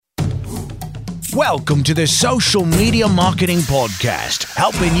Welcome to the Social Media Marketing Podcast,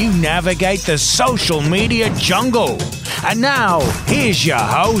 helping you navigate the social media jungle. And now, here's your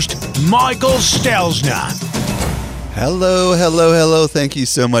host, Michael Stelzner. Hello. Thank you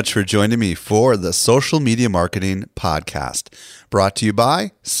so much for joining me for the Social Media Marketing Podcast, brought to you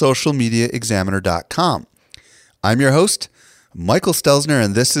by socialmediaexaminer.com. I'm your host, Michael Stelzner,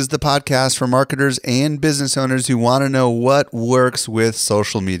 and this is the podcast for marketers and business owners who want to know what works with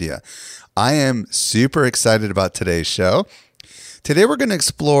social media. I am super excited about today's show. Today we're going to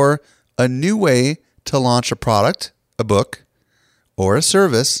explore a new way to launch a product, a book, or a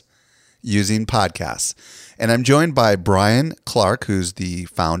service using podcasts. And I'm joined by Brian Clark, who's the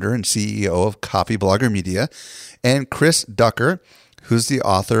founder and CEO of Copyblogger Media, and Chris Ducker, who's the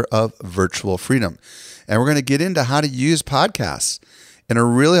author of Virtual Freedom. And we're going to get into how to use podcasts in a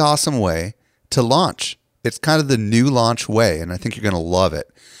really awesome way to launch. It's kind of the new launch way, and I think you're going to love it.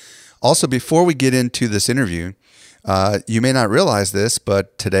 Also, before we get into this interview, you may not realize this,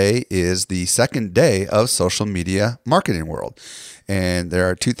 but today is the second day of Social Media Marketing World. And there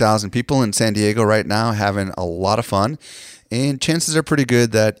are 2,000 people in San Diego right now having a lot of fun. And chances are pretty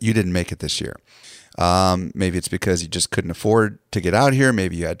good that you didn't make it this year. Maybe it's because you just couldn't afford to get out here.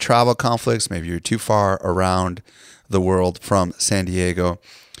 Maybe you had travel conflicts. Maybe you're too far around the world from San Diego.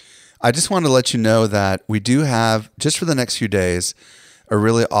 I just want to let you know that we do have, just for the next few days, a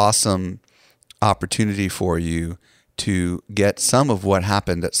really awesome opportunity for you to get some of what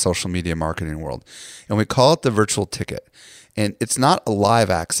happened at Social Media Marketing World. And we call it the virtual ticket. And it's not a live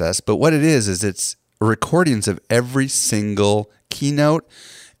access, but what it is it's recordings of every single keynote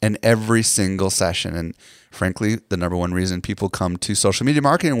and every single session. And frankly, the number one reason people come to Social Media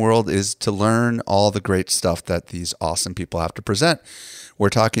Marketing World is to learn all the great stuff that these awesome people have to present. We're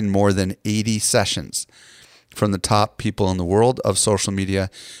talking more than 80 sessions from the top people in the world of social media.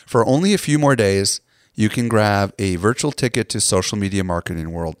 For only a few more days, you can grab a virtual ticket to Social Media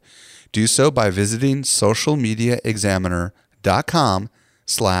Marketing World. Do so by visiting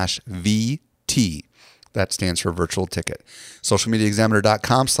socialmediaexaminer.com/VT. That stands for virtual ticket.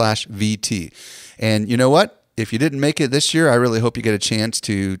 socialmediaexaminer.com/VT. And you know what? If you didn't make it this year, I really hope you get a chance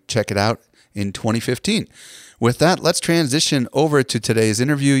to check it out in 2015. With that, let's transition over to today's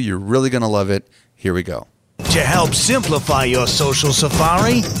interview. You're really going to love it. Here we go. To help simplify your social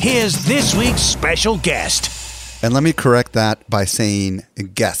safari, here's this week's special guest. And let me correct that by saying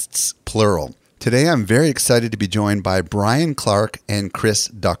guests, plural. Today, I'm very excited to be joined by Brian Clark and Chris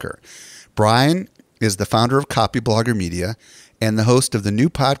Ducker. Brian is the founder of Copyblogger Media and the host of the new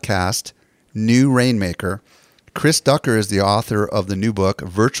podcast, New Rainmaker. Chris Ducker is the author of the new book,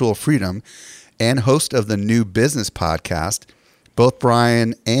 Virtual Freedom, and host of the new business podcast. Both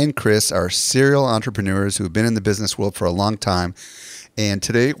Brian and Chris are serial entrepreneurs who have been in the business world for a long time. And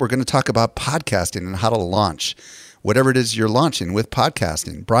today we're going to talk about podcasting and how to launch whatever it is you're launching with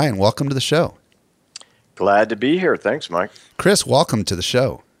podcasting. Brian, welcome to the show. Glad to be here. Thanks, Mike. Chris, welcome to the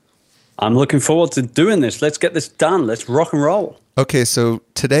show. I'm looking forward to doing this. Let's get this done. Let's rock and roll. Okay, so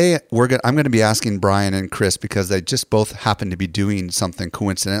today I'm going to be asking Brian and Chris, because they just both happen to be doing something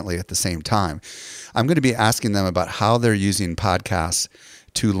coincidentally at the same time. I'm going to be asking them about how they're using podcasts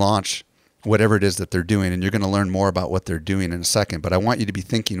to launch whatever it is that they're doing, and you're going to learn more about what they're doing in a second. But I want you to be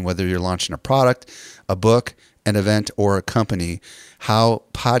thinking, whether you're launching a product, a book, an event, or a company, how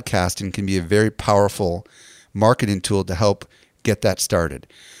podcasting can be a very powerful marketing tool to help get that started.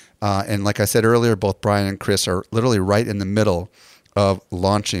 And like I said earlier, both Brian and Chris are literally right in the middle of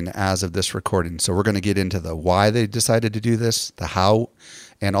launching as of this recording. So we're going to get into the why they decided to do this, the how,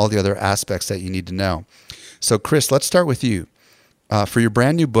 and all the other aspects that you need to know. So Chris, let's start with you. For your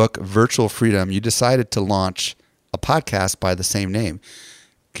brand new book, Virtual Freedom, you decided to launch a podcast by the same name.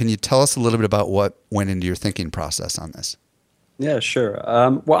 Can you tell us a little bit about what went into your thinking process on this? Yeah, sure.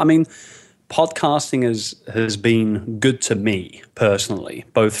 Podcasting has been good to me personally,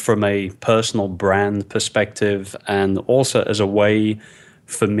 both from a personal brand perspective and also as a way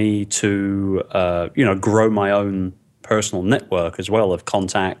for me to grow my own personal network as well of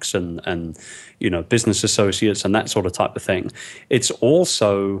contacts and business associates and that sort of type of thing. It's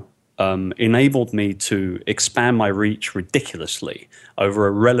also enabled me to expand my reach ridiculously over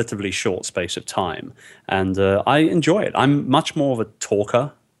a relatively short space of time, and I enjoy it. I'm much more of a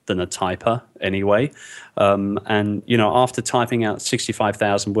talker than a typer anyway. After typing out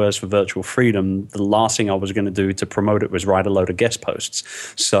 65,000 words for Virtual Freedom, the last thing I was going to do to promote it was write a load of guest posts.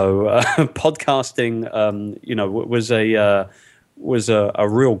 So podcasting, was a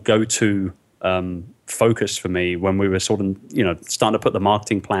real go-to focus for me when we were sort of, starting to put the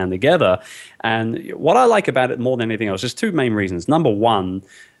marketing plan together. And what I like about it more than anything else, there's two main reasons. Number one,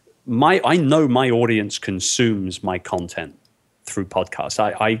 I know my audience consumes my content through podcasts.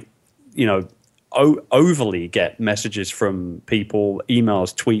 I overly get messages from people,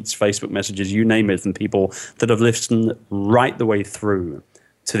 emails, tweets, Facebook messages, you name it, from people that have listened right the way through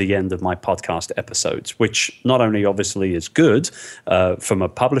to the end of my podcast episodes, which not only obviously is good from a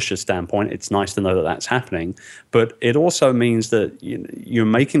publisher standpoint, it's nice to know that that's happening, but it also means that you're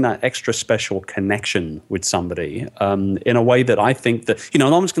making that extra special connection with somebody in a way that I think that, no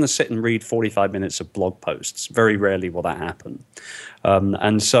one's going to sit and read 45 minutes of blog posts. Very rarely will that happen.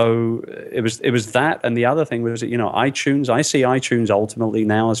 And so it was that, and the other thing was that, iTunes. I see iTunes ultimately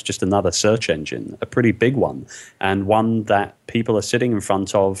now as just another search engine, a pretty big one, and one that people are sitting in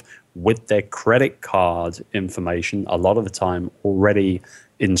front of with their credit card information a lot of the time already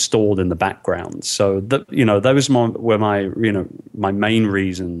installed in the background. So those were my main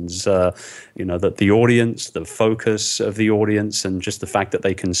reasons. That the audience, the focus of the audience, and just the fact that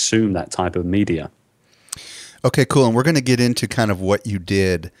they consume that type of media. Okay, cool. And we're going to get into kind of what you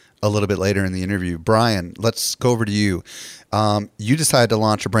did a little bit later in the interview. Brian, let's go over to you. You decided to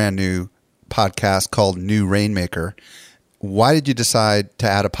launch a brand new podcast called New Rainmaker. Why did you decide to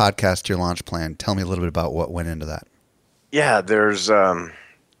add a podcast to your launch plan? Tell me a little bit about what went into that. Yeah, there's a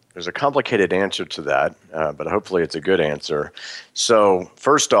complicated answer to that, but hopefully it's a good answer. So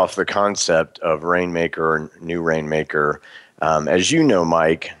first off, the concept of Rainmaker or New Rainmaker, as you know,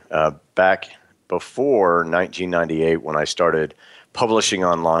 Mike, back before 1998, when I started publishing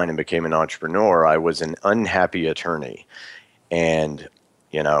online and became an entrepreneur, I was an unhappy attorney. And,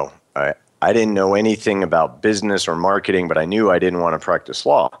 I didn't know anything about business or marketing, but I knew I didn't want to practice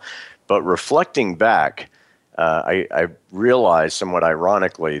law. But reflecting back, I realized somewhat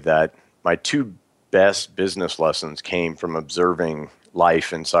ironically that my two best business lessons came from observing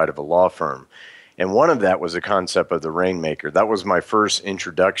life inside of a law firm. And one of that was the concept of the Rainmaker. That was my first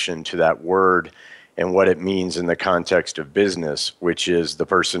introduction to that word and what it means in the context of business, which is the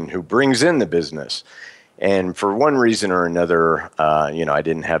person who brings in the business. And for one reason or another, I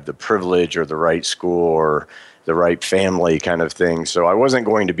didn't have the privilege or the right school or the right family kind of thing. So I wasn't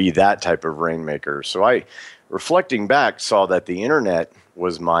going to be that type of Rainmaker. So I, reflecting back, saw that the internet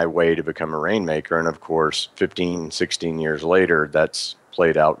was my way to become a Rainmaker. And of course, 15, 16 years later, that's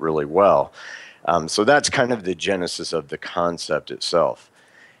played out really well. So that's kind of the genesis of the concept itself.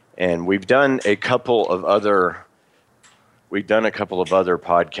 And we've done a couple of other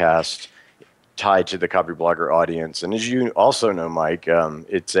podcasts tied to the Copyblogger audience. And as you also know, Mike,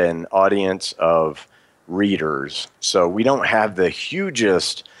 it's an audience of readers. So we don't have the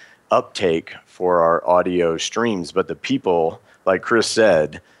hugest uptake for our audio streams, but the people, like Chris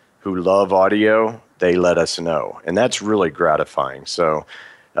said, who love audio, they let us know. And that's really gratifying. So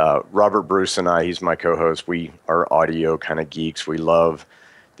Robert Bruce and I, he's my co-host, we are audio kind of geeks. We love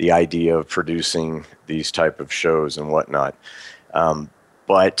the idea of producing these type of shows and whatnot.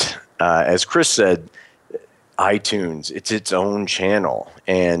 But as Chris said, iTunes, it's its own channel.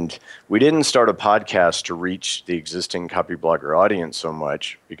 And we didn't start a podcast to reach the existing Copyblogger audience so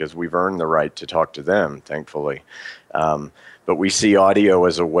much because we've earned the right to talk to them, thankfully. But we see audio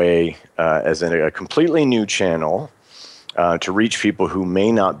as a way, as a completely new channel to reach people who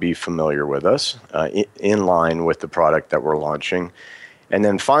may not be familiar with us in line with the product that we're launching. And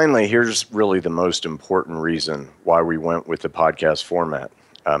then finally, here's really the most important reason why we went with the podcast format.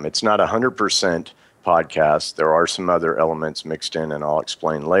 It's not 100% podcast. There are some other elements mixed in, and I'll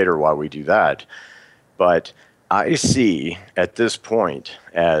explain later why we do that. But I see at this point,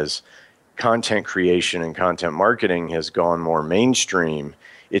 as content creation and content marketing has gone more mainstream,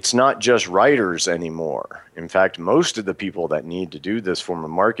 it's not just writers anymore. In fact, most of the people that need to do this form of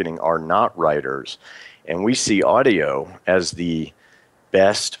marketing are not writers. And we see audio as the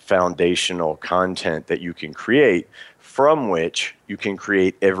best foundational content that you can create, from which you can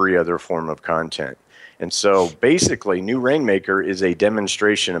create every other form of content. And so basically, New Rainmaker is a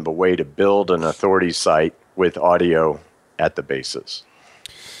demonstration of a way to build an authority site with audio at the basis.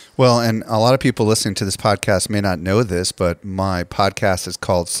 Well, and a lot of people listening to this podcast may not know this, but my podcast is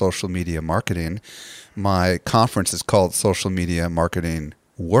called Social Media Marketing. My conference is called Social Media Marketing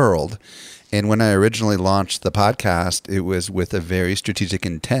World. And when I originally launched the podcast, it was with a very strategic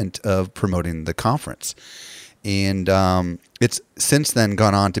intent of promoting the conference. And it's since then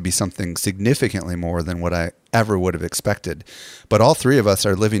gone on to be something significantly more than what I ever would have expected. But all three of us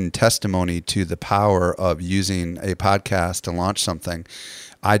are living testimony to the power of using a podcast to launch something.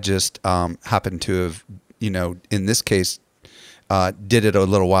 I just happen to have, in this case, did it a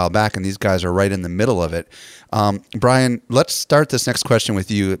little while back, and these guys are right in the middle of it. Brian, let's start this next question with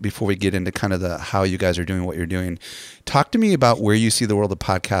you before we get into kind of how you guys are doing what you're doing. Talk to me about where you see the world of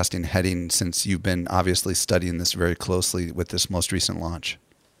podcasting heading, since you've been obviously studying this very closely with this most recent launch.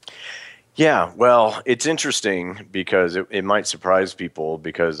 Yeah, well, it's interesting because it might surprise people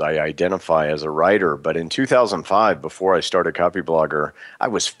because I identify as a writer. But in 2005, before I started Copyblogger, I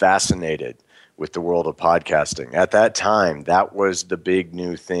was fascinated with the world of podcasting. At that time, that was the big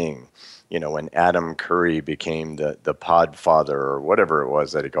new thing. You know, when Adam Curry became the podfather or whatever it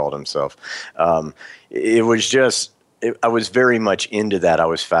was that he called himself. It was just, I was very much into that. I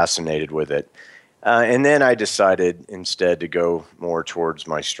was fascinated with it. And then I decided instead to go more towards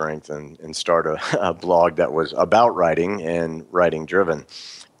my strength and start a blog that was about writing and writing driven.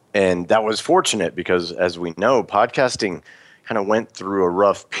 And that was fortunate because, as we know, podcasting kind of went through a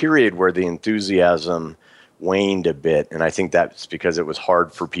rough period where the enthusiasm waned a bit. And I think that's because it was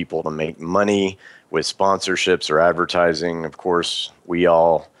hard for people to make money with sponsorships or advertising. Of course, we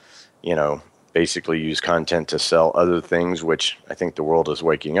all, basically use content to sell other things, which I think the world is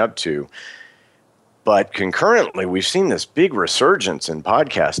waking up to. But concurrently, we've seen this big resurgence in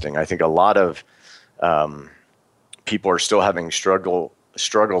podcasting. I think a lot of people are still having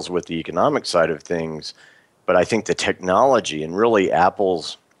struggles with the economic side of things. But I think the technology and really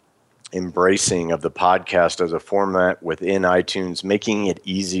Apple's embracing of the podcast as a format within iTunes, making it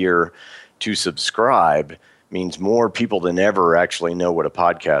easier to subscribe, means more people than ever actually know what a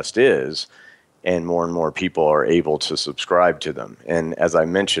podcast is. And more people are able to subscribe to them. And as I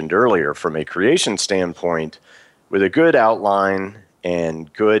mentioned earlier, from a creation standpoint, with a good outline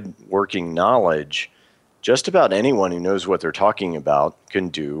and good working knowledge, just about anyone who knows what they're talking about can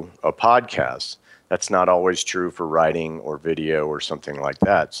do a podcast. That's not always true for writing or video or something like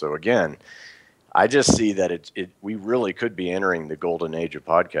that. So again, I just see that we really could be entering the golden age of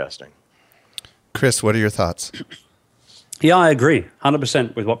podcasting. Chris, what are your thoughts? Yeah, I agree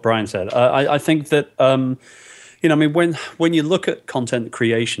 100% with what Brian said. I think that, when you look at content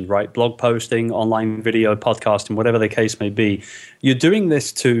creation, right, blog posting, online video, podcasting, whatever the case may be, you're doing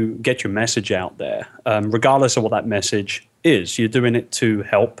this to get your message out there, regardless of what that message is. You're doing it to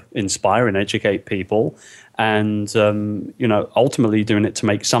help inspire and educate people, and ultimately doing it to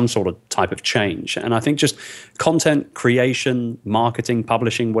make some sort of type of change. And I think just content creation, marketing,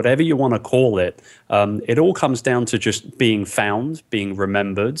 publishing, whatever you want to call it, it all comes down to just being found, being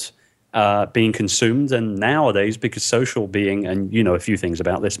remembered, being consumed. And nowadays, because social being, and a few things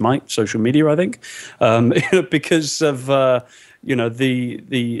about this, Mike, social media, I think, because of the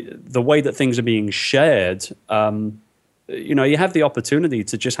way that things are being shared, you have the opportunity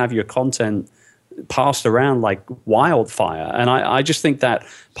to just have your content passed around like wildfire. And I just think that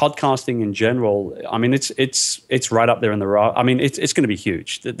podcasting in general, I mean, it's right up there in the rock. I mean, it's going to be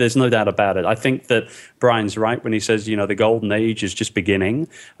huge. There's no doubt about it. I think that Brian's right when he says, the golden age is just beginning.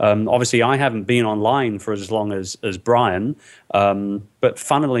 Obviously, I haven't been online for as long as Brian, but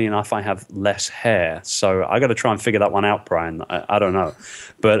funnily enough, I have less hair. So I got to try and figure that one out, Brian. I don't know.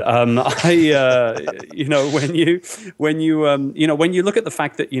 But when you look at the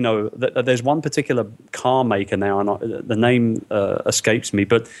fact that, that there's one particular car maker now, and the name escapes me,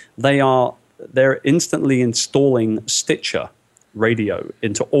 but they're instantly installing Stitcher radio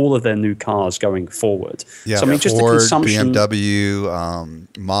into all of their new cars going forward. Yeah, so I mean, just Ford, the consumption, BMW,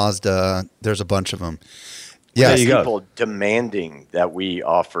 Mazda, there's a bunch of them. Yeah, there you go. People demanding that we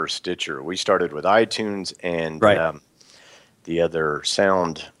offer Stitcher. We started with iTunes and the other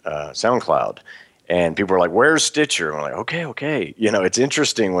SoundCloud. And people are like, where's Stitcher? And we're like, okay. It's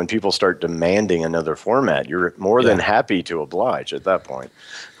interesting when people start demanding another format. You're more than happy to oblige at that point.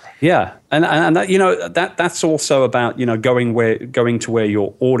 Yeah, and that, that's also about going to where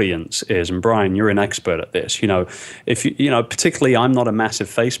your audience is. And Brian, you're an expert at this. If particularly, I'm not a massive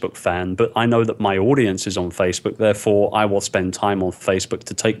Facebook fan, but I know that my audience is on Facebook. Therefore, I will spend time on Facebook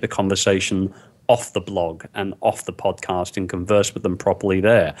to take the conversation off the blog and off the podcast and converse with them properly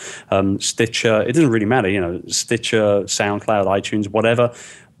there. Stitcher, it doesn't really matter. Stitcher, SoundCloud, iTunes, whatever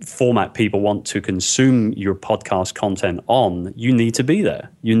format people want to consume your podcast content on, you need to be there.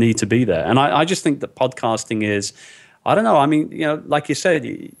 And I just think that podcasting is, I don't know, I mean, like you said,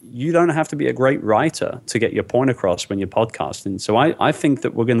 you don't have to be a great writer to get your point across when you're podcasting. So I think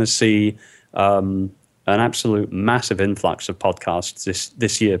that we're going to see an absolute massive influx of podcasts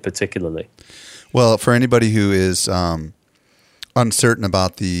this year particularly. Well, for anybody who is uncertain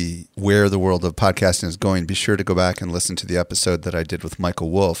about where the world of podcasting is going, be sure to go back and listen to the episode that I did with Michael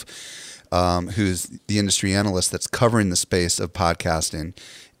Wolf, who's the industry analyst that's covering the space of podcasting.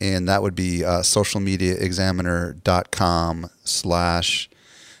 and that would be socialmediaexaminer.com/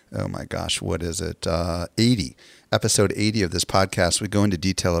 oh my gosh, what is it? 80. Episode 80 of this podcast, we go into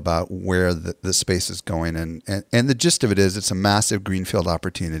detail about where the space is going. And the gist of it is it's a massive greenfield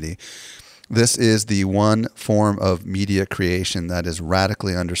opportunity. This is the one form of media creation that is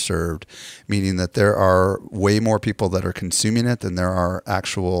radically underserved, meaning that there are way more people that are consuming it than there are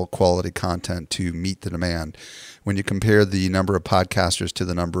actual quality content to meet the demand. When you compare the number of podcasters to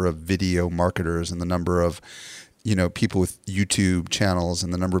the number of video marketers and the number of people with YouTube channels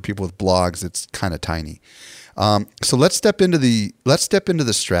and the number of people with blogs, it's kind of tiny. So let's step into the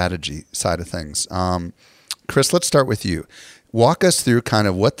strategy side of things. Chris, let's start with you. Walk us through kind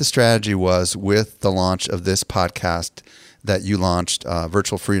of what the strategy was with the launch of this podcast that you launched,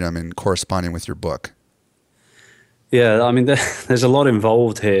 Virtual Freedom, and corresponding with your book. Yeah, I mean, there's a lot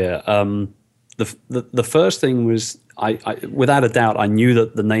involved here. The first thing was, I without a doubt, I knew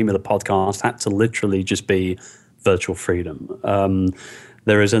that the name of the podcast had to literally just be Virtual Freedom.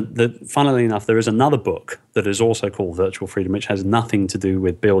 Funnily enough, there is another book that is also called Virtual Freedom, which has nothing to do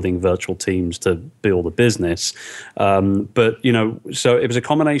with building virtual teams to build a business. So it was a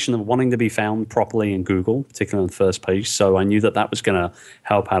combination of wanting to be found properly in Google, particularly on the first page. So I knew that was going to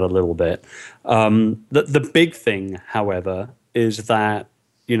help out a little bit. The big thing, however, is that,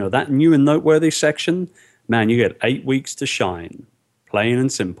 that new and noteworthy section, man, you get 8 weeks to shine, plain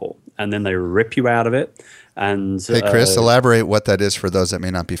and simple. And then they rip you out of it. And hey, Chris, elaborate what that is for those that may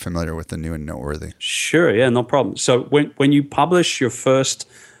not be familiar with the new and noteworthy. Sure, yeah, no problem. So when you publish your first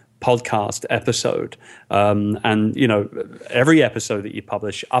podcast episode, every episode that you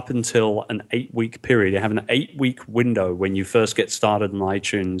publish up until an 8-week period, you have an 8-week window when you first get started on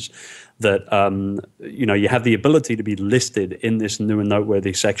iTunes that, you have the ability to be listed in this new and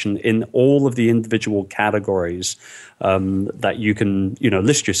noteworthy section in all of the individual categories that you can,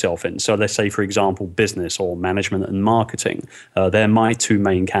 list yourself in. So let's say, for example, business or management and marketing. They're my two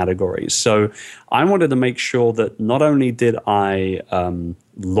main categories. So I wanted to make sure that not only did I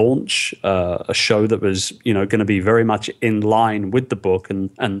launch a show that was, going to be very much in line with the book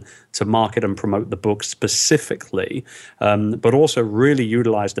and to market and promote the book specifically, but also really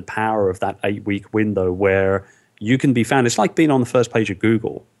utilize the power of that 8-week window where you can be found. It's like being on the first page of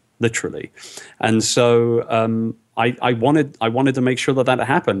Google, literally. And so I wanted to make sure that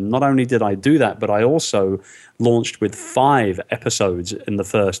happened. Not only did I do that, but I also launched with 5 episodes in the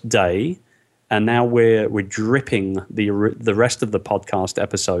first day. And now we're dripping the rest of the podcast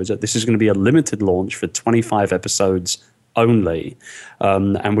episodes. This is going to be a limited launch for 25 episodes only.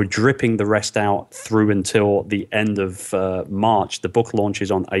 And we're dripping the rest out through until the end of March. The book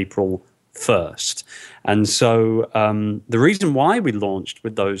launches on April 1st. And so the reason why we launched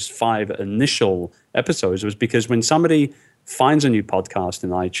with those 5 initial episodes was because when somebody finds a new podcast in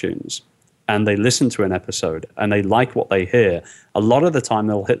iTunes and they listen to an episode and they like what they hear, a lot of the time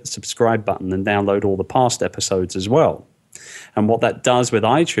they'll hit the subscribe button and download all the past episodes as well. And what that does with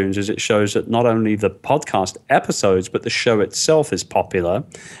iTunes is it shows that not only the podcast episodes, but the show itself is popular.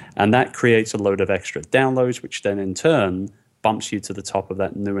 And that creates a load of extra downloads, which then in turn bumps you to the top of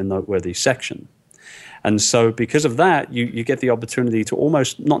that new and noteworthy section. And so because of that, you get the opportunity to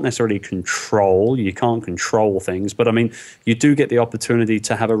almost not necessarily control. You can't control things, but I mean, you do get the opportunity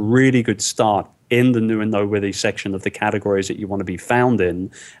to have a really good start in the new and noteworthy section of the categories that you want to be found in,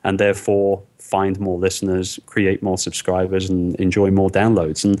 and therefore find more listeners, create more subscribers, and enjoy more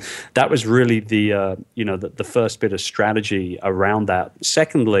downloads. And that was really the first bit of strategy around that.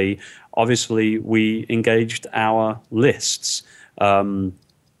 Secondly, obviously, we engaged our lists.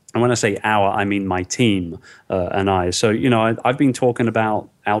 And when I say our, I mean my team and I. So, I've been talking about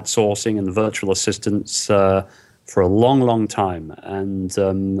outsourcing and virtual assistants for a long, long time. And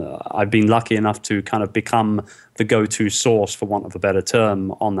I've been lucky enough to kind of become the go-to source, for want of a better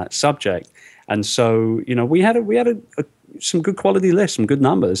term, on that subject. And so, we had some good quality lists, some good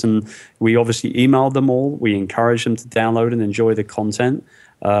numbers. And we obviously emailed them all. We encouraged them to download and enjoy the content.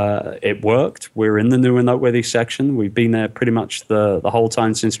 It worked. We're in the new and noteworthy section. We've been there pretty much the whole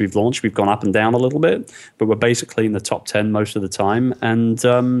time since we've launched. We've gone up and down a little bit, but we're basically in the top 10 most of the time. And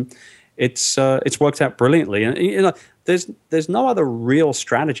it's worked out brilliantly. And there's no other real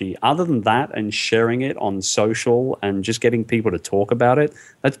strategy other than that, and sharing it on social and just getting people to talk about it.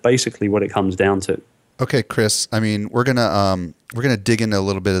 That's basically what it comes down to. Okay, Chris. I mean, we're gonna dig into a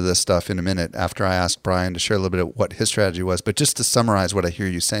little bit of this stuff in a minute after I ask Brian to share a little bit of what his strategy was. But just to summarize what I hear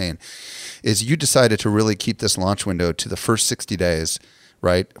you saying, is you decided to really keep this launch window to the first 60 days,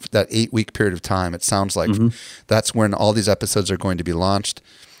 right? That 8-week period of time. It sounds like that's when all these episodes are going to be launched.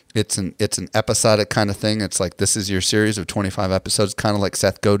 It's an episodic kind of thing. It's like, this is your series of 25 episodes, kind of like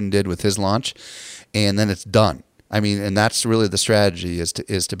Seth Godin did with his launch, and then it's done. I mean, and that's really the strategy, is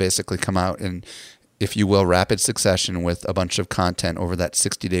to basically come out in, if you will, rapid succession with a bunch of content over that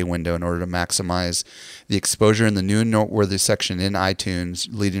 60-day window in order to maximize the exposure in the new and noteworthy section in iTunes,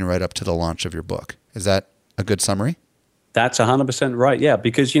 leading right up to the launch of your book. Is that a good summary? That's 100% right, yeah,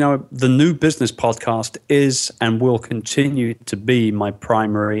 because, the New Business Podcast is and will continue to be my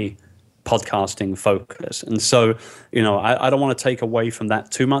primary podcasting focus. And so, I don't want to take away from that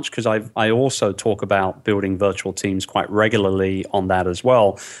too much, because I also talk about building virtual teams quite regularly on that as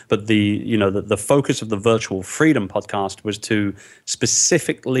well. But the focus of the Virtual Freedom Podcast was to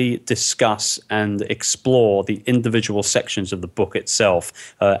specifically discuss and explore the individual sections of the book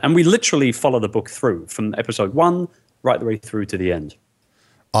itself. And we literally follow the book through from episode 1 right the way through to the end.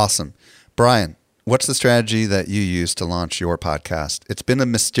 Awesome. Brian, what's the strategy that you use to launch your podcast? It's been a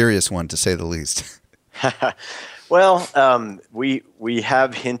mysterious one, to say the least. Well, we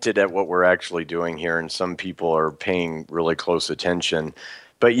have hinted at what we're actually doing here, and some people are paying really close attention.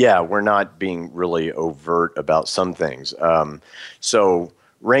 But yeah, we're not being really overt about some things. So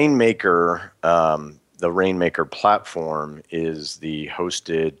Rainmaker, the Rainmaker platform, is the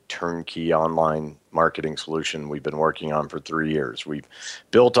hosted turnkey online marketing solution we've been working on for 3 years. We've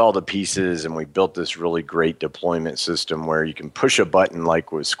built all the pieces, and we built this really great deployment system where you can push a button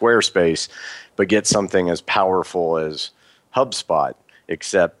like with Squarespace, but get something as powerful as HubSpot,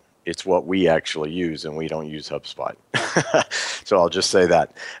 except it's what we actually use, and we don't use HubSpot. So I'll just say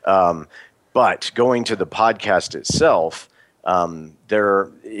that. But going to the podcast itself,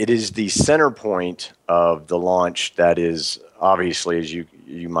 it is the center point of the launch that is obviously, as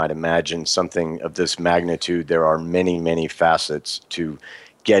you might imagine, something of this magnitude. There are many, many facets to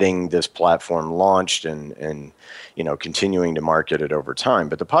getting this platform launched and continuing to market it over time.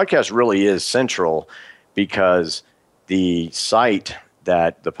 But the podcast really is central, because the site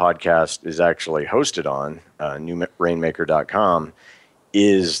that the podcast is actually hosted on, newrainmaker.com,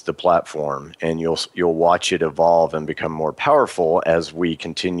 is the platform, and you'll watch it evolve and become more powerful as we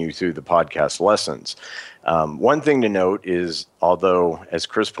continue through the podcast lessons. One thing to note is, although, as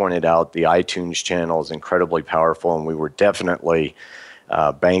Chris pointed out, the iTunes channel is incredibly powerful, and we were definitely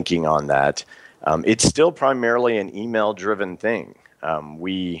banking on that, it's still primarily an email-driven thing.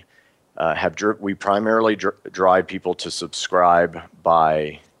 We primarily drive people to subscribe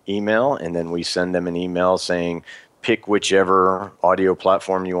by email, and then we send them an email saying, pick whichever audio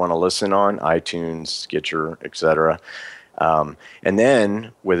platform you want to listen on, iTunes, Stitcher, etc. And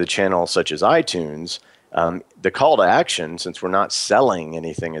then with a channel such as iTunes, the call to action, since we're not selling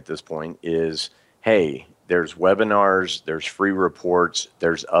anything at this point, is, hey, there's webinars, there's free reports,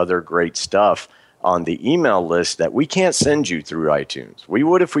 there's other great stuff on the email list that we can't send you through iTunes. We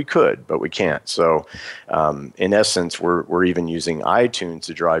would if we could, but we can't. So in essence, we're even using iTunes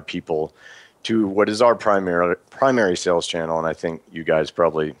to drive people to what is our primary sales channel, and I think you guys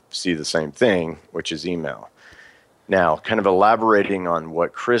probably see the same thing, which is email. Now, kind of elaborating on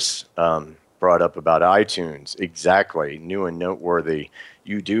what Chris brought up about iTunes, exactly, new and noteworthy,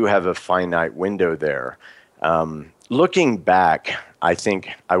 you do have a finite window there. Looking back, I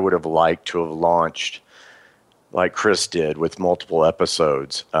think I would have liked to have launched like Chris did with multiple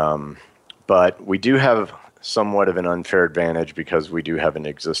episodes, but we do have somewhat of an unfair advantage because we do have an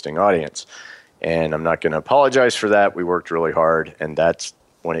existing audience. And I'm not going to apologize for that. We worked really hard, and that's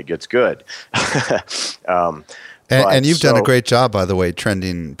when it gets good. And you've done a great job, by the way,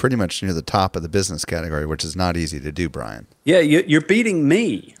 trending pretty much near the top of the business category, which is not easy to do, Brian. Yeah, you're beating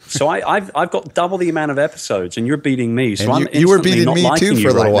me. So I've got double the amount of episodes, and you're beating me. So and you were beating me too for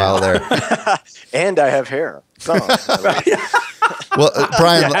a little while there. And I have hair. So, well,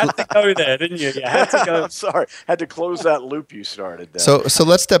 Brian, you had to go there, didn't you? You had to go. I'm sorry, had to close that loop you started there. So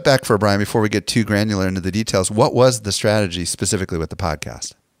let's step back for Brian before we get too granular into the details. What was the strategy specifically with the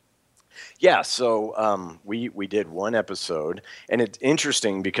podcast? Yeah, so we did one episode, and it's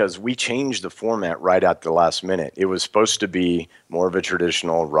interesting because we changed the format right at the last minute. It was supposed to be more of a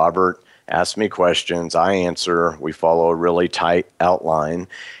traditional Robert asks me questions, I answer, we follow a really tight outline,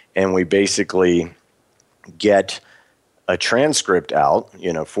 and we basically get a transcript out,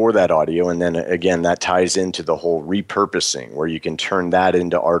 for that audio, and then again that ties into the whole repurposing where you can turn that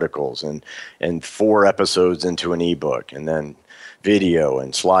into articles and 4 episodes into an ebook, and then video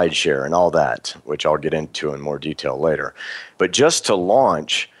and SlideShare and all that, which I'll get into in more detail later. But just to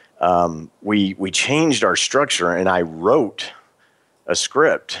launch, we changed our structure, and I wrote a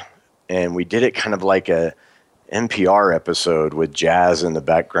script, and we did it kind of like NPR episode with jazz in the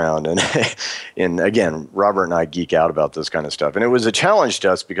background. And again, Robert and I geek out about this kind of stuff. And it was a challenge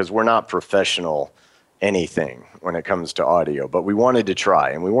to us because we're not professional anything when it comes to audio, but we wanted to try,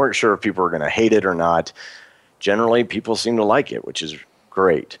 and we weren't sure if people were going to hate it or not. Generally, people seem to like it, which is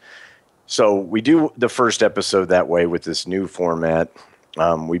great. So we do the first episode that way with this new format.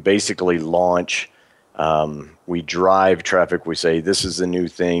 We basically launch, we drive traffic. We say, this is the new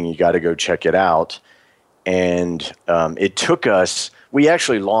thing. You got to go check it out. And it took us, we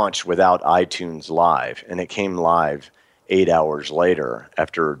actually launched without iTunes Live, and it came live 8 hours later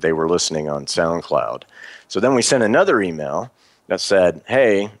after they were listening on SoundCloud. So then we sent another email that said,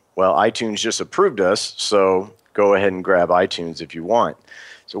 hey, well, iTunes just approved us, so go ahead and grab iTunes if you want.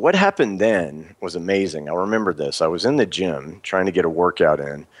 So what happened then was amazing. I remember this. I was in the gym trying to get a workout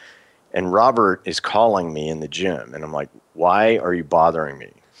in, and Robert is calling me in the gym, and I'm like, why are you bothering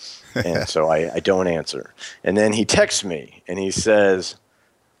me? And so I don't answer. And then he texts me, and he says,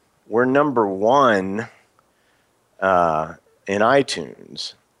 we're number one in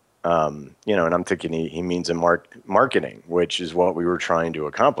iTunes, and I'm thinking he means in marketing, which is what we were trying to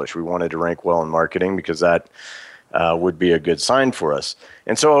accomplish. We wanted to rank well in marketing because that would be a good sign for us.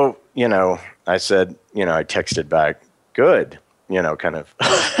 And so, I said, I texted back, good, kind of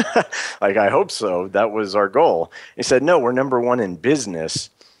like, I hope so. That was our goal. He said, no, we're number one in business,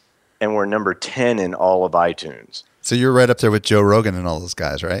 and we're number 10 in all of iTunes. So you're right up there with Joe Rogan and all those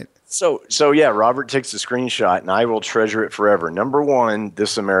guys, right? So yeah, Robert takes a screenshot, and I will treasure it forever. Number 1,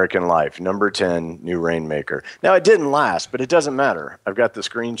 This American Life. Number 10, New Rainmaker. Now, it didn't last, but it doesn't matter. I've got the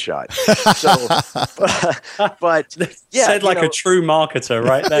screenshot. But yeah, said like a true marketer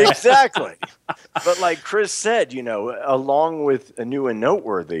right there. Exactly. But like Chris said, along with a new and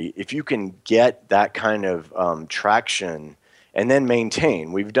noteworthy, if you can get that kind of traction and then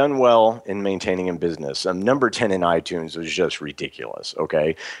maintain. We've done well in maintaining in business. Number 10 in iTunes was just ridiculous,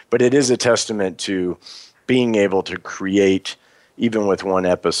 okay? But it is a testament to being able to create, even with one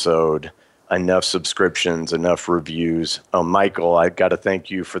episode, enough subscriptions, enough reviews. Michael, I've got to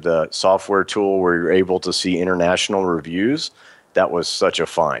thank you for the software tool where you're able to see international reviews. That was such a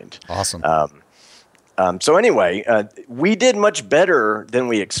find. Awesome. So anyway, we did much better than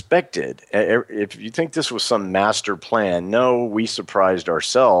we expected. If you think this was some master plan, no, we surprised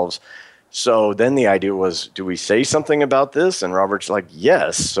ourselves. So then the idea was, do we say something about this? And Robert's like,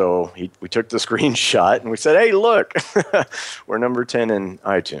 yes. So we took the screenshot and we said, hey, look, we're number 10 in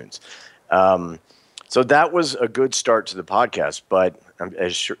iTunes. So that was a good start to the podcast. But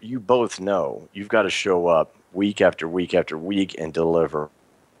as you both know, you've got to show up week after week after week and deliver.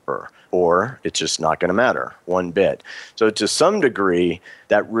 Or it's just not going to matter one bit. So to some degree,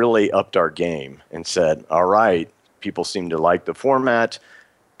 that really upped our game and said, all right, people seem to like the format.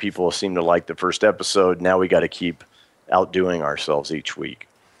 People seem to like the first episode. Now we got to keep outdoing ourselves each week.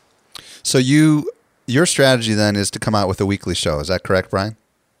 So your strategy then is to come out with a weekly show. Is that correct, Brian?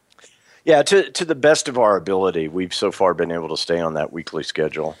 Yeah, to the best of our ability, we've so far been able to stay on that weekly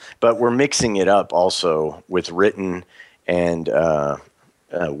schedule. But we're mixing it up also with written and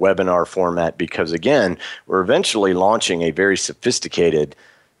webinar format because, again, we're eventually launching a very sophisticated,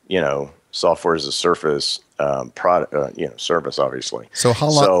 software as a service product, service, obviously. So how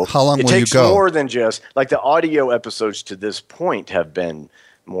long will you go? It takes more than just like the audio episodes to this point have been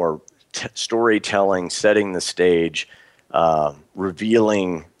more storytelling, setting the stage,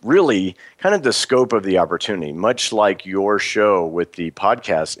 revealing really kind of the scope of the opportunity, much like your show with the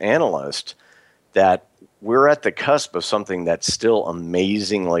podcast analyst, that we're at the cusp of something that's still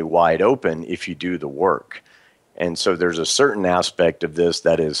amazingly wide open if you do the work. And so there's a certain aspect of this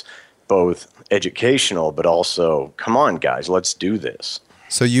that is both educational, but also, come on, guys, let's do this.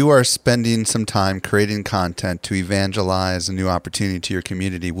 So you are spending some time creating content to evangelize a new opportunity to your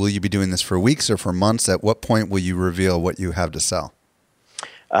community. Will you be doing this for weeks or for months? At what point will you reveal what you have to sell?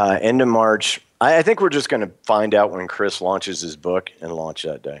 End of March. I think we're just going to find out when Chris launches his book and launch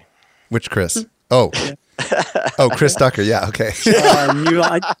that day. Which Chris? Oh, Chris Ducker. Yeah. Okay.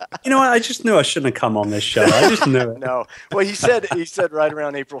 I just knew I shouldn't have come on this show. I just knew it. No. Well, he said right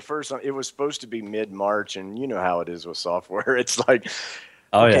around April 1st. It was supposed to be mid-March, and you know how it is with software. It's like,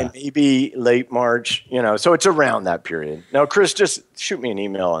 maybe late March, so it's around that period. Now, Chris, just shoot me an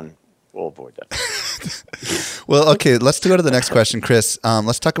email and we'll avoid that. Well, okay, let's go to the next question, Chris.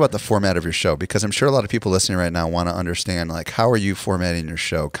 Let's talk about the format of your show, because I'm sure a lot of people listening right now want to understand, like, how are you formatting your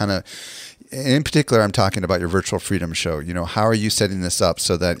show? Kind of, in particular, I'm talking about your Virtual Freedom Show. How are you setting this up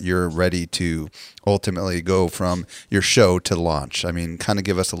so that you're ready to ultimately go from your show to launch? I mean, kind of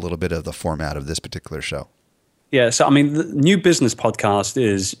give us a little bit of the format of this particular show. Yeah, so I mean, the New Business Podcast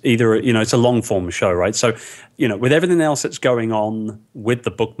is either, it's a long form show, right? So, with everything else that's going on with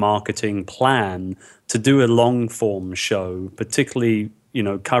the book marketing plan, to do a long form show, particularly,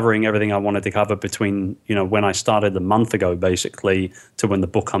 covering everything I wanted to cover between, when I started a month ago, basically, to when the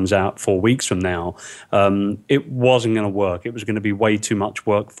book comes out 4 weeks from now, it wasn't going to work. It was going to be way too much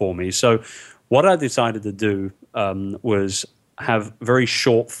work for me. So what I decided to do was have very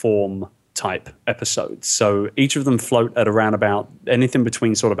short form type episodes. So each of them float at around about anything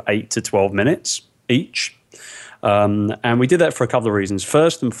between sort of 8 to 12 minutes each. And we did that for a couple of reasons.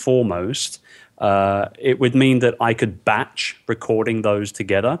 First and foremost, it would mean that I could batch recording those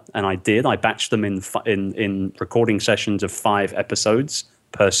together. And I did. I batched them in recording sessions of 5 episodes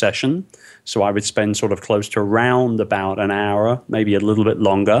per session. So I would spend sort of close to around about an hour, maybe a little bit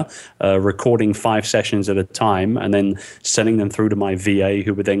longer, recording 5 sessions at a time and then sending them through to my VA,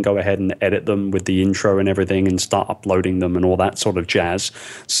 who would then go ahead and edit them with the intro and everything and start uploading them and all that sort of jazz.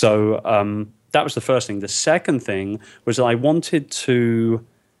 So that was the first thing. The second thing was I wanted to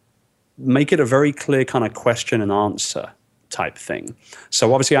make it a very clear kind of question and answer type thing.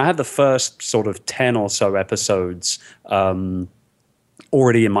 So obviously I had the first sort of 10 or so episodes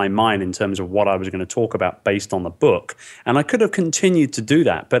already in my mind in terms of what I was going to talk about based on the book. And I could have continued to do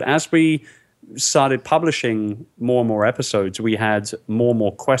that. But as we started publishing more and more episodes, we had more and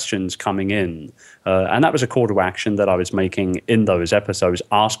more questions coming in. And that was a call to action that I was making in those episodes,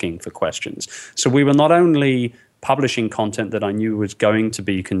 asking for questions. So we were not only publishing content that I knew was going to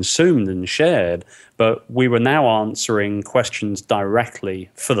be consumed and shared, but we were now answering questions directly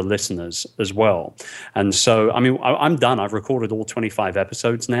for the listeners as well. And so, I mean, I'm done. I've recorded all 25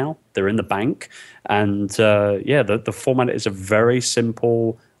 episodes now. They're in the bank. And the format is a very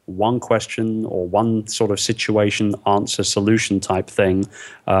simple one question or one sort of situation, answer, solution type thing.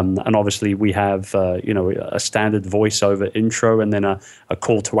 And obviously we have, a standard voiceover intro and then a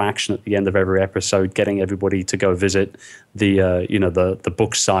call to action at the end of every episode, getting everybody to go visit the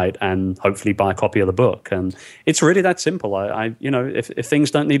book site and hopefully buy a copy of the book. And it's really that simple. If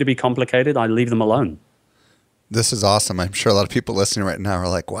things don't need to be complicated, I leave them alone. This is awesome. I'm sure a lot of people listening right now are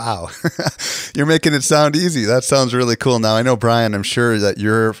like, wow, you're making it sound easy. That sounds really cool. Now, I know, Brian, I'm sure that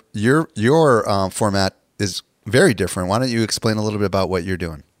your format is very different. Why don't you explain a little bit about what you're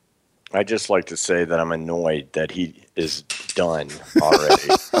doing? I'd just like to say that I'm annoyed that he is done already.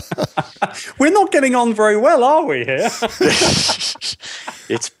 We're not getting on very well, are we here?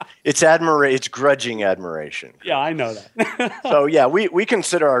 It's grudging admiration. Yeah, I know that. So yeah, we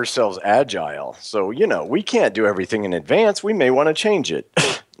consider ourselves agile. So, we can't do everything in advance. We may want to change it.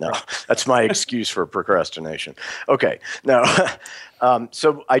 No, that's my excuse for procrastination. Okay. No.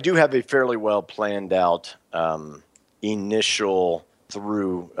 So I do have a fairly well planned out initial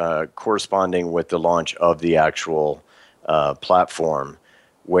through corresponding with the launch of the actual platform,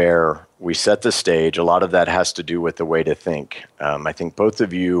 where we set the stage. A lot of that has to do with the way to think. I think both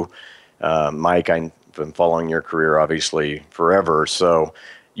of you, Mike, I've been following your career obviously forever, so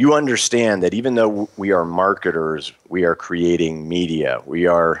you understand that even though we are marketers, we are creating media. We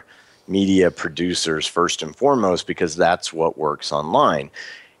are media producers first and foremost, because that's what works online.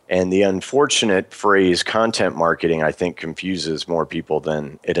 And the unfortunate phrase content marketing, I think, confuses more people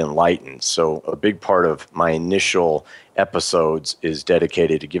than it enlightens. So a big part of my initial episodes is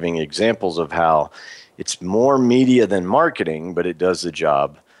dedicated to giving examples of how it's more media than marketing, but it does the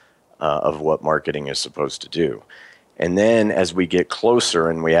job of what marketing is supposed to do. And then as we get closer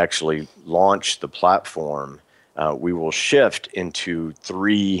and we actually launch the platform, we will shift into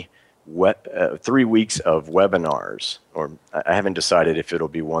 3 weeks of webinars, or I haven't decided if it'll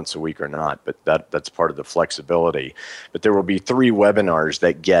be once a week or not, but that's part of the flexibility. But there will be 3 webinars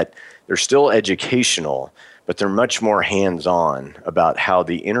they're still educational, but they're much more hands-on about how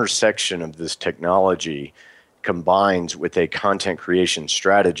the intersection of this technology combines with a content creation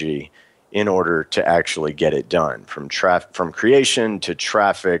strategy in order to actually get it done, from creation to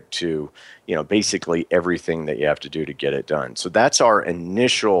traffic to basically everything that you have to do to get it done. So that's our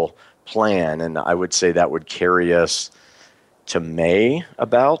initial plan, and I would say that would carry us to May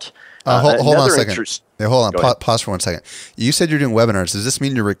about. Hold on a second. Hold on. Pause for 1 second. You said you're doing webinars. Does this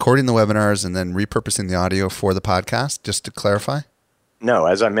mean you're recording the webinars and then repurposing the audio for the podcast, just to clarify? No,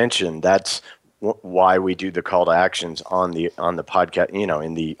 as I mentioned, that's why we do the call to actions on the podcast,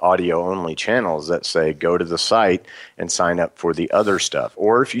 in the audio only channels that say go to the site and sign up for the other stuff.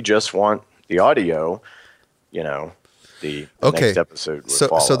 Or if you just want the audio, the next episode would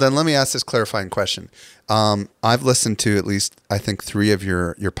follow. So then let me ask this clarifying question. I've listened to at least, I think, 3 of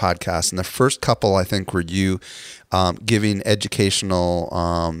your podcasts, and the first couple, I think, were you giving educational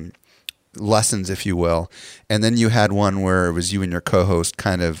lessons, if you will. And then you had one where it was you and your co-host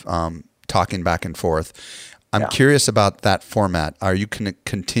kind of talking back and forth. I'm curious about that format. Are you going to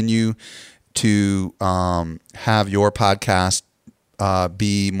continue to have your podcast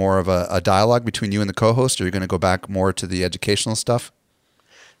be more of a dialogue between you and the co-host, or are you going to go back more to the educational stuff?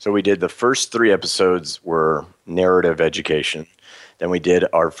 So we did the first 3 episodes were narrative education. Then we did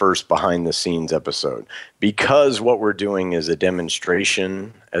our first behind the scenes episode. Because what we're doing is a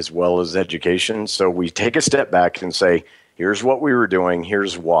demonstration as well as education. So we take a step back and say, here's what we were doing,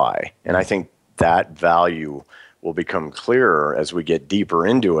 here's why. And I think that value will become clearer as we get deeper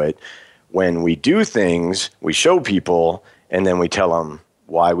into it. When we do things, we show people, and then we tell them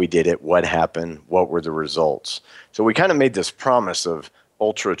why we did it, what happened, what were the results. So we kind of made this promise of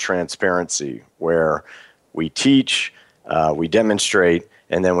ultra transparency where we teach, we demonstrate,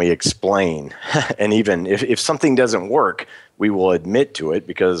 and then we explain. And even if something doesn't work, we will admit to it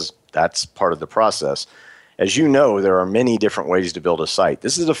because that's part of the process. As you know, there are many different ways to build a site.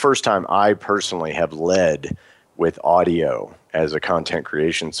 This is the first time I personally have led with audio as a content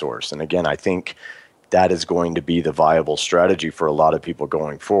creation source. And again, I think that is going to be the viable strategy for a lot of people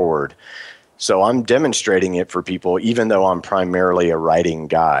going forward. So I'm demonstrating it for people, even though I'm primarily a writing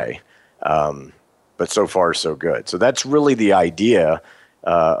guy. But so far, so good. So that's really the idea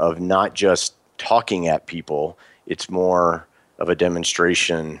of not just talking at people. It's more of a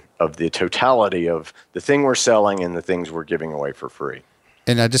demonstration of the totality of the thing we're selling and the things we're giving away for free.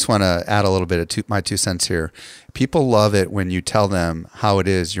 And I just want to add a little bit of my 2 cents here. People love it when you tell them how it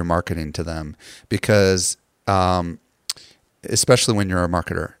is you're marketing to them, because especially when you're a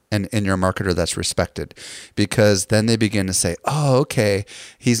marketer and you're a marketer that's respected, because then they begin to say, oh, okay,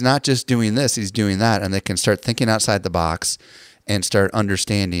 he's not just doing this, he's doing that. And they can start thinking outside the box and start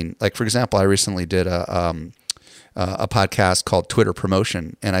understanding. Like, for example, I recently did a podcast called Twitter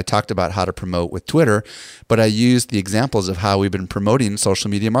Promotion, and I talked about how to promote with Twitter, but I used the examples of how we've been promoting social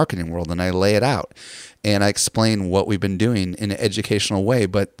media marketing world, and I lay it out. And I explain what we've been doing in an educational way,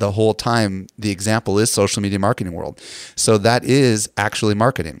 but the whole time the example is social media marketing world. So that is actually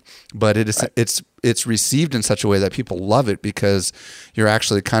marketing, but it's received in such a way that people love it because you're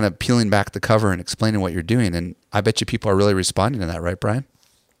actually kind of peeling back the cover and explaining what you're doing. And I bet you people are really responding to that, right, Brian?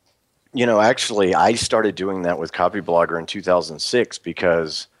 You know, actually, I started doing that with Copyblogger in 2006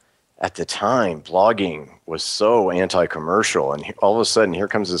 because at the time, blogging was so anti-commercial. And all of a sudden, here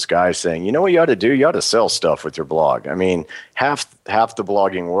comes this guy saying, you know what you ought to do? You ought to sell stuff with your blog. I mean, half the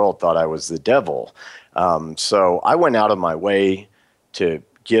blogging world thought I was the devil. So I went out of my way to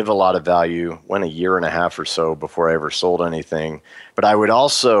give a lot of value, went a year and a half or so before I ever sold anything. But I would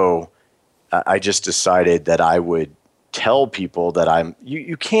also, I just decided that I would tell people that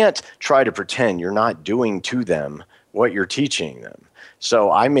you can't try to pretend you're not doing to them what you're teaching them.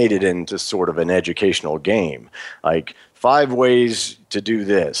 So I made it into sort of an educational game, like 5 ways to do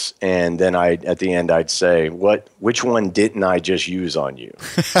this. And then at the end, I'd say, which one didn't I just use on you?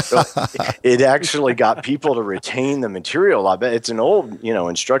 So it actually got people to retain the material. I bet it's an old,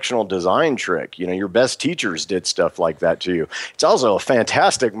 instructional design trick. Your best teachers did stuff like that to you. It's also a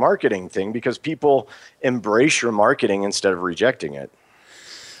fantastic marketing thing because people embrace your marketing instead of rejecting it.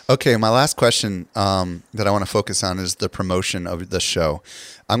 Okay, my last question that I want to focus on is the promotion of the show.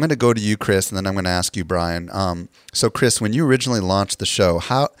 I'm going to go to you, Chris, and then I'm going to ask you, Brian. So, Chris, when you originally launched the show,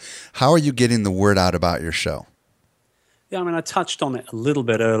 how are you getting the word out about your show? Yeah, I mean, I touched on it a little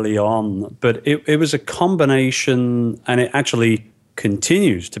bit early on, but it was a combination, and it actually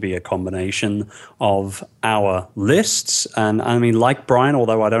continues to be a combination of our lists. And I mean, like Brian,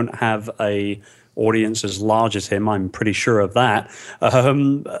 although I don't have a audience as large as him, I'm pretty sure of that.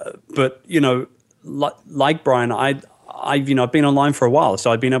 But like Brian, I've been online for a while,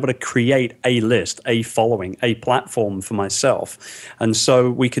 so I've been able to create a list, a following, a platform for myself, and so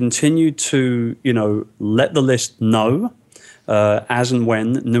we continue to let the list know as and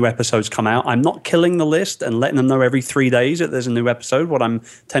when new episodes come out. I'm not killing the list and letting them know every 3 days that there's a new episode. What I'm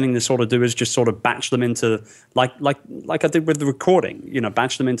tending to sort of do is just sort of batch them into, like I did with the recording,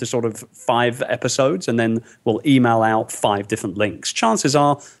 batch them into sort of 5 episodes, and then we'll email out 5 different links. Chances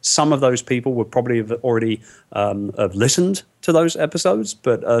are some of those people would probably have already have listened to those episodes,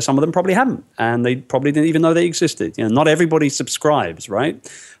 but some of them probably haven't, and they probably didn't even know they existed. Not everybody subscribes, right?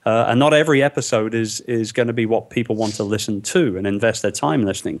 And not every episode is going to be what people want to listen to and invest their time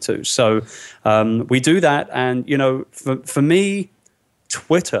listening to. So we do that, and for me,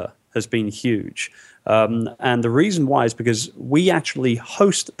 Twitter has been huge. And the reason why is because we actually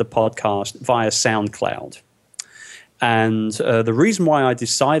host the podcast via SoundCloud. And the reason why I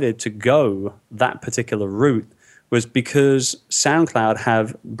decided to go that particular route was because SoundCloud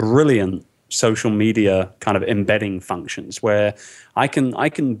have brilliant social media kind of embedding functions where I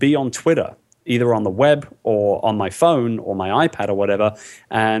can be on Twitter, either on the web or on my phone or my iPad or whatever,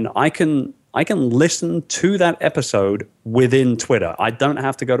 and I can listen to that episode within Twitter. I don't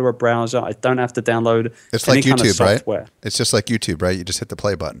have to go to a browser. I don't have to download any kind of software. Right? It's just like YouTube, right? You just hit the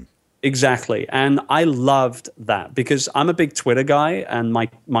play button. Exactly. And I loved that because I'm a big Twitter guy, and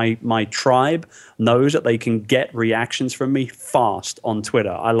my tribe knows that they can get reactions from me fast on Twitter.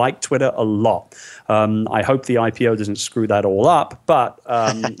 I like Twitter a lot. I hope the IPO doesn't screw that all up, but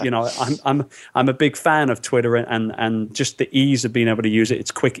I'm a big fan of Twitter and just the ease of being able to use it. It's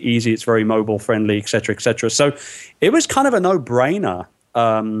quick, easy, it's very mobile friendly, et cetera, et cetera. So it was kind of a no-brainer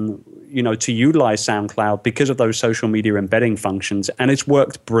to utilize SoundCloud because of those social media embedding functions, and it's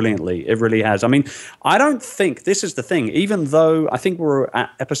worked brilliantly. It really has. I mean, I don't think, this is the thing, even though I think we're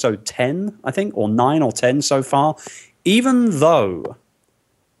at episode 10, I think, or 9 or 10 so far, even though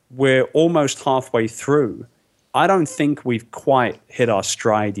we're almost halfway through, I don't think we've quite hit our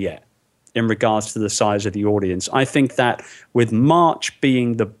stride yet in regards to the size of the audience. I think that with March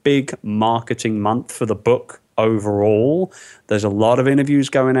being the big marketing month for the book, overall, there's a lot of interviews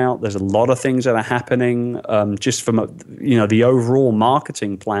going out. There's a lot of things that are happening just from the overall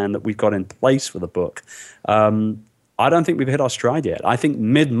marketing plan that we've got in place for the book. I don't think we've hit our stride yet. I think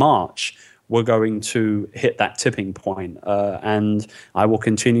mid-March we're going to hit that tipping point, and I will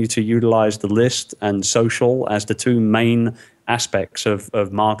continue to utilize the list and social as the two main aspects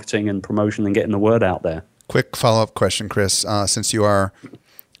of marketing and promotion and getting the word out there. Quick follow-up question, Chris. Since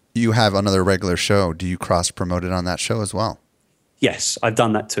you have another regular show, do you cross-promote it on that show as well? Yes, I've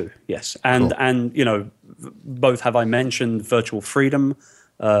done that too. Yes. And, cool. And both have I mentioned Virtual Freedom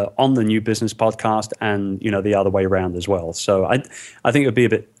on the New Business Podcast and, the other way around as well. So I think it would be a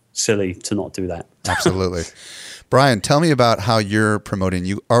bit silly to not do that. Absolutely. Brian, tell me about how you're promoting.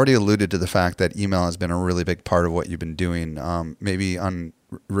 You already alluded to the fact that email has been a really big part of what you've been doing. Maybe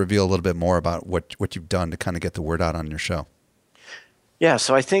reveal a little bit more about what you've done to kind of get the word out on your show. Yeah,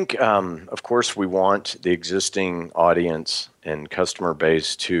 so I think, of course, we want the existing audience and customer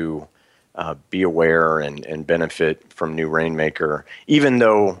base to be aware and benefit from New Rainmaker, even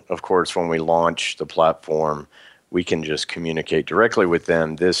though, of course, when we launch the platform, we can just communicate directly with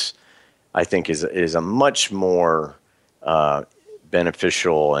them. This, I think, is a much more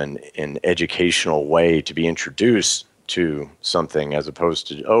beneficial and educational way to be introduced to something as opposed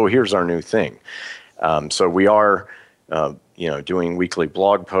to, oh, here's our new thing. So we are doing weekly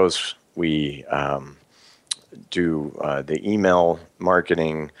blog posts. We do the email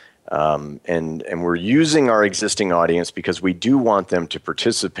marketing, and we're using our existing audience because we do want them to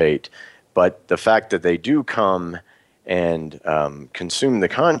participate. But the fact that they do come and consume the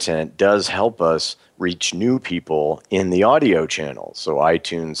content does help us reach new people in the audio channel. So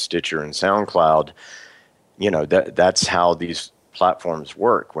iTunes, Stitcher, and SoundCloud, that's how these platforms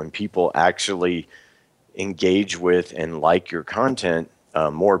work. When people actually engage with and like your content,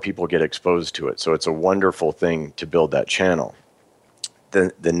 more people get exposed to it. So it's a wonderful thing to build that channel.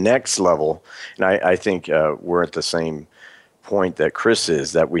 The next level, and I think we're at the same point that Chris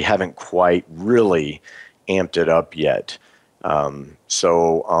is, that we haven't quite really amped it up yet.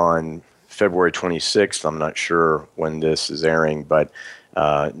 So on February 26th, I'm not sure when this is airing, but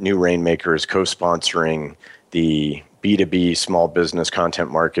New Rainmaker is co-sponsoring the B2B small business content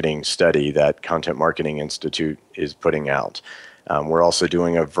marketing study that Content Marketing Institute is putting out. We're also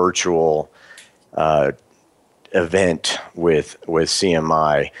doing a virtual event with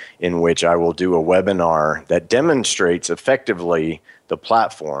CMI in which I will do a webinar that demonstrates effectively the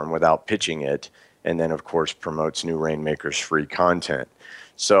platform without pitching it, and then, of course, promotes New Rainmaker's free content.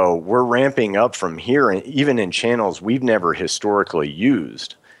 So we're ramping up from here, and even in channels we've never historically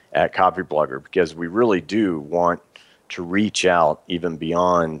used at Copyblogger, because we really do want to reach out even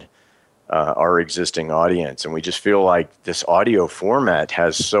beyond our existing audience. And we just feel like this audio format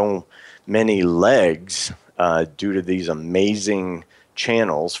has so many legs due to these amazing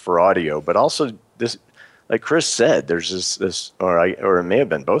channels for audio, but also this, like Chris said, there's this, or it may have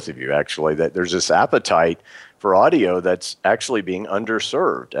been both of you actually, that there's this appetite for audio that's actually being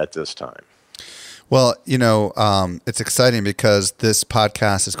underserved at this time. Well, it's exciting because this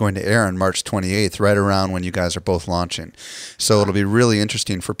podcast is going to air on March 28th, right around when you guys are both launching. So it'll be really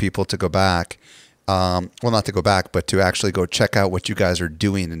interesting for people to go back. Not to go back, but to actually go check out what you guys are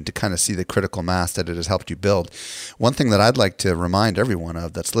doing and to kind of see the critical mass that it has helped you build. One thing that I'd like to remind everyone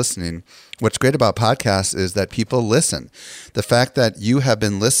of that's listening, what's great about podcasts is that people listen. The fact that you have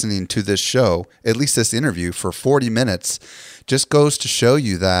been listening to this show, at least this interview, for 40 minutes, just goes to show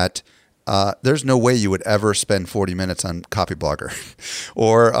you that there's no way you would ever spend 40 minutes on Copyblogger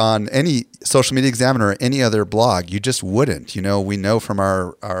or on any Social Media Examiner or any other blog. You just wouldn't. We know from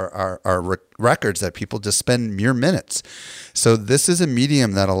our records that people just spend mere minutes. So this is a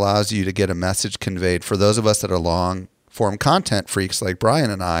medium that allows you to get a message conveyed. For those of us that are long form content freaks like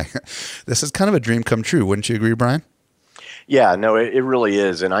Brian and I, this is kind of a dream come true. Wouldn't you agree, Brian? Yeah, no, it really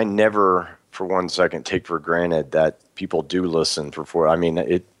is. And I never for 1 second take for granted that people do listen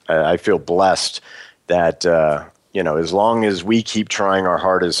I feel blessed that, as long as we keep trying our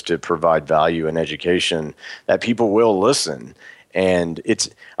hardest to provide value and education, that people will listen. And it's,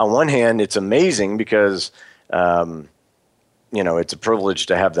 on one hand, it's amazing because, it's a privilege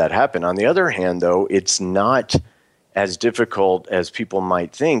to have that happen. On the other hand, though, it's not as difficult as people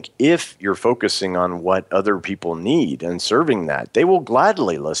might think if you're focusing on what other people need and serving that. They will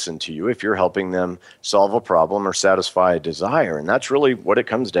gladly listen to you if you're helping them solve a problem or satisfy a desire. And that's really what it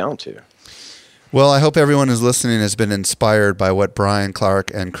comes down to. Well, I hope everyone who's listening has been inspired by what Brian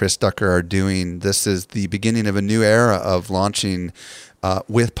Clark and Chris Ducker are doing. This is the beginning of a new era of launching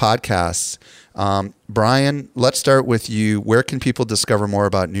with podcasts. Brian, let's start with you. Where can people discover more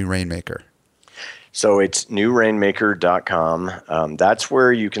about New Rainmaker? So it's newrainmaker.com. That's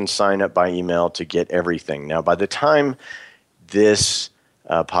where you can sign up by email to get everything. Now, by the time this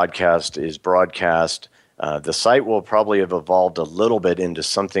podcast is broadcast, the site will probably have evolved a little bit into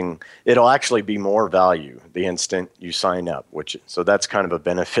something. It'll actually be more value the instant you sign up, so that's kind of a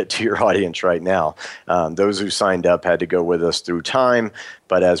benefit to your audience right now. Those who signed up had to go with us through time,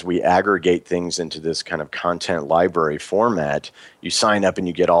 but as we aggregate things into this kind of content library format, you sign up and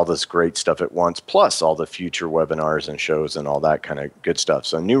you get all this great stuff at once, plus all the future webinars and shows and all that kind of good stuff.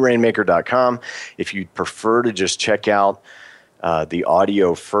 So newrainmaker.com. If you'd prefer to just check out the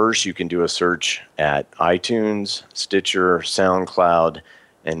audio first, you can do a search at iTunes, Stitcher, SoundCloud,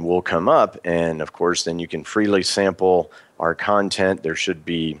 and we'll come up. And of course, then you can freely sample our content. There should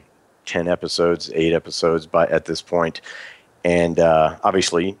be 10 episodes, 8 episodes at this point. And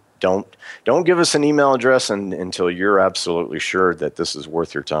obviously, don't give us an email address until you're absolutely sure that this is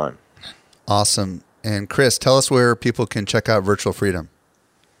worth your time. Awesome. And Chris, tell us where people can check out Virtual Freedom.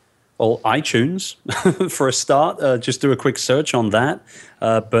 Well, iTunes, for a start, just do a quick search on that.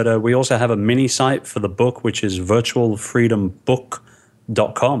 But we also have a mini site for the book, which is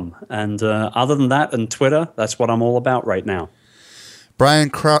virtualfreedombook.com. And other than that, and Twitter, that's what I'm all about right now. Brian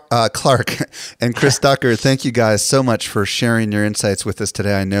Clark and Chris Ducker, thank you guys so much for sharing your insights with us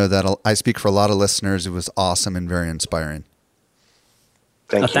today. I know that I speak for a lot of listeners. It was awesome and very inspiring.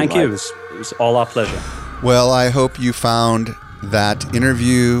 Thank you. It was all our pleasure. Well, I hope you found that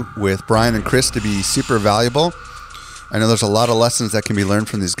interview with Brian and Chris to be super valuable. I know there's a lot of lessons that can be learned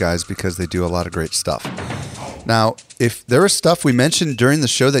from these guys because they do a lot of great stuff. Now, if there was stuff we mentioned during the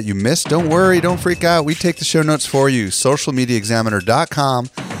show that you missed, don't worry, don't freak out. We take the show notes for you.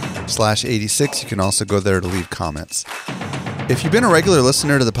 socialmediaexaminer.com/86. You can also go there to leave comments. If you've been a regular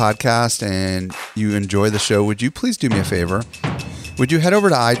listener to the podcast and you enjoy the show, would you please do me a favor? Would you head over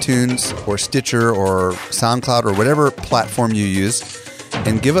to iTunes or Stitcher or SoundCloud or whatever platform you use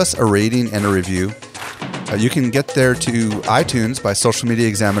and give us a rating and a review? You can get there to iTunes by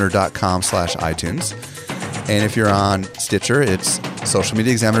socialmediaexaminer.com/iTunes. And if you're on Stitcher, it's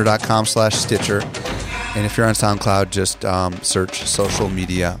socialmediaexaminer.com/Stitcher. And if you're on SoundCloud, just search Social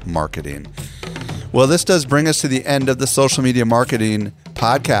Media Marketing. Well, this does bring us to the end of the Social Media Marketing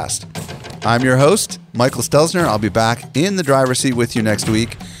Podcast. I'm your host, Michael Stelzner. I'll be back in the driver's seat with you next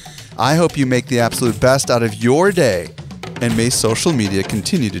week. I hope you make the absolute best out of your day, and may social media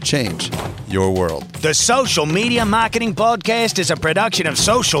continue to change your world. The Social Media Marketing Podcast is a production of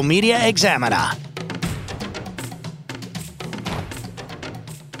Social Media Examiner.